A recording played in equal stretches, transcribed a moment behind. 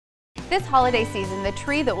This holiday season, the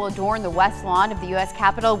tree that will adorn the west lawn of the U.S.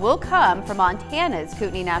 Capitol will come from Montana's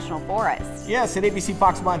Kootenai National Forest. Yes, at ABC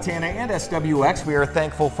Fox Montana and SWX, We are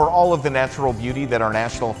thankful for all of the natural beauty that our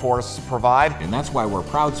national forests provide. and that's why we're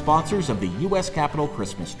proud sponsors of the U.S. Capitol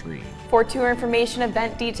Christmas tree. For tour information,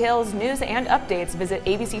 event details, news, and updates, visit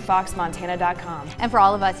abcfoxmontana.com. And for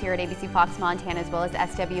all of us here at ABC Fox Montana as well as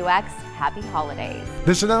SWX, happy holidays.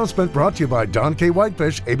 This announcement brought to you by Don K.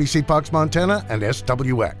 Whitefish, ABC Fox Montana, and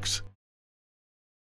SWX.